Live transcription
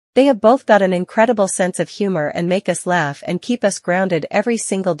They have both got an incredible sense of humor and make us laugh and keep us grounded every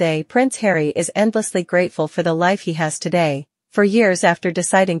single day. Prince Harry is endlessly grateful for the life he has today, for years after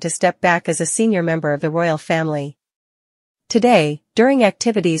deciding to step back as a senior member of the royal family. Today, during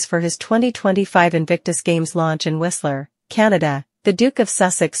activities for his 2025 Invictus Games launch in Whistler, Canada, the Duke of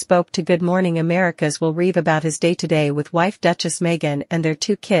Sussex spoke to Good Morning America's Reeve about his day-to-day with wife Duchess Meghan and their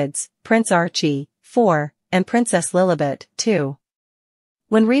two kids, Prince Archie, 4, and Princess Lilibet, 2.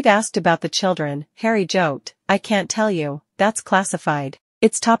 When Reeve asked about the children, Harry joked, "I can't tell you, that's classified.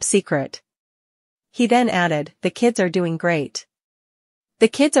 It's top secret." He then added, "The kids are doing great. The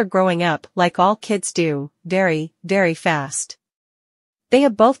kids are growing up like all kids do, very, very fast. They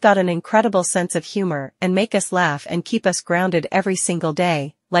have both got an incredible sense of humor and make us laugh and keep us grounded every single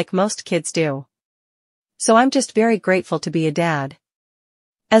day, like most kids do. So I'm just very grateful to be a dad."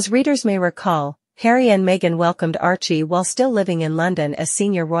 As readers may recall, Harry and Meghan welcomed Archie while still living in London as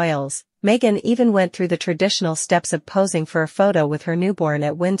senior royals. Meghan even went through the traditional steps of posing for a photo with her newborn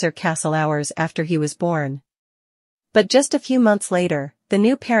at Windsor Castle hours after he was born. But just a few months later, the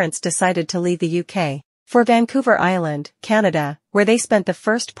new parents decided to leave the UK for Vancouver Island, Canada, where they spent the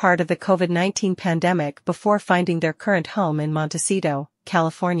first part of the COVID-19 pandemic before finding their current home in Montecito,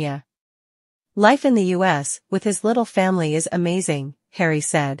 California. "Life in the US, with his little family is amazing," Harry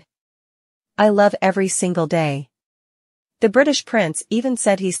said. "I love every single day." The British prince even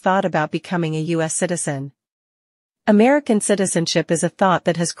said he's thought about becoming a US citizen. "American citizenship is a thought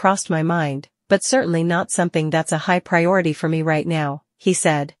that has crossed my mind, but certainly not something that's a high priority for me right now," he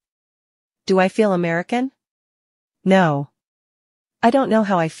said. "Do I feel American? No. I don't know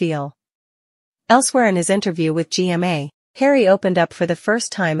how I feel." Elsewhere in his interview with GMA, Harry opened up for the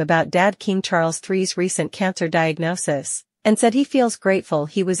first time about Dad King Charles III's recent cancer diagnosis, and said he feels grateful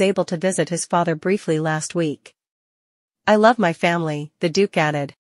he was able to visit his father briefly last week. "I love my family," the Duke added.